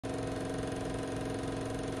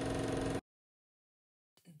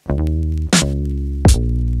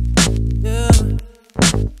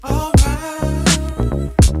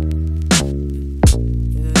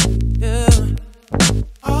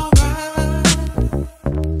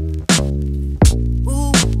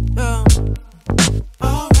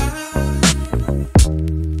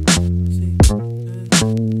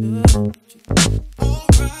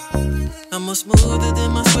I'm more smoother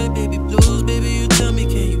than my sweat, baby blues. Baby, you tell me,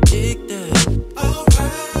 can you dig that?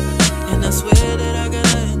 Alright. And I swear that I got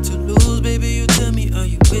nothing to lose. Baby, you tell me, are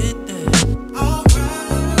you with that?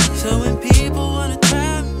 Alright. So when people wanna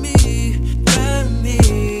try me,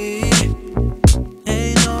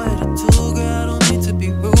 ain't no attitude, girl, I don't mean to be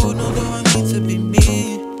rude, no, do I mean to be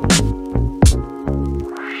mean.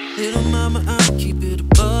 Little mama, I'ma keep it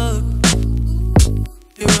above.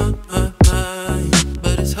 You're on my mind,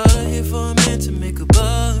 but it's harder here for a man to make a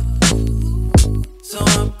buck. So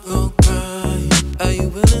I'm gon' grind. Are you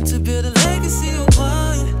willing to build a legacy of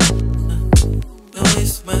one? Don't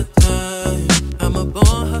waste my time. I'm a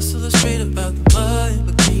born hustler, straight about the mud.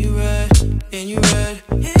 But can you ride? Can you ride?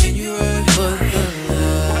 Can you ride for the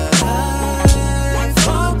life?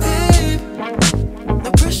 Oh babe, no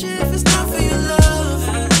pressure if it's not for your love.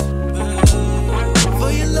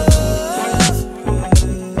 For your love.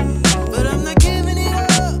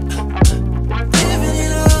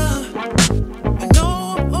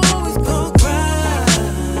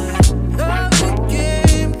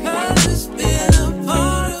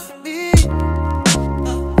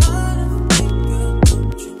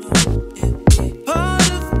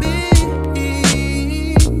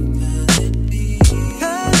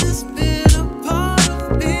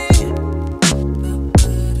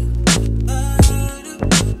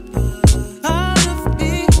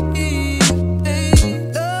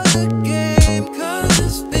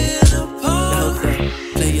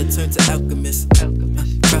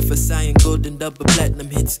 Prophesying gold and double platinum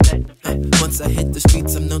hits. Once I hit the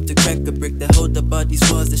streets, I'm known to crack a brick that hold up all these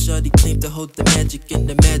walls that shorty claim to hold the magic. And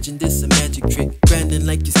imagine this, a magic trick, grinding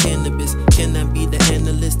like it's cannabis. Can I be the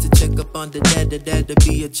analyst to check up on the data? That'll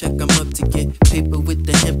be a check. I'm up to get paper with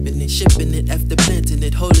the hemp in it, shipping it after planting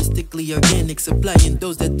it, holistically organic, supplying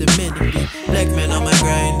those that demanding it. Black man on my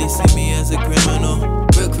grind, they see me as a criminal.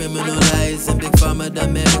 Real criminal lies and big pharma, the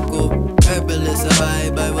medical. Herbalist, a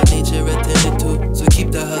vibe by what nature attended to. So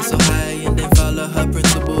keep the hustle high and then follow her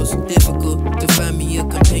principles. Difficult to find me a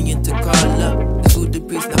companion to call up. The food, the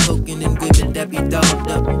priest, not poking and giving that be dolled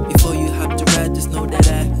up. Before you hop to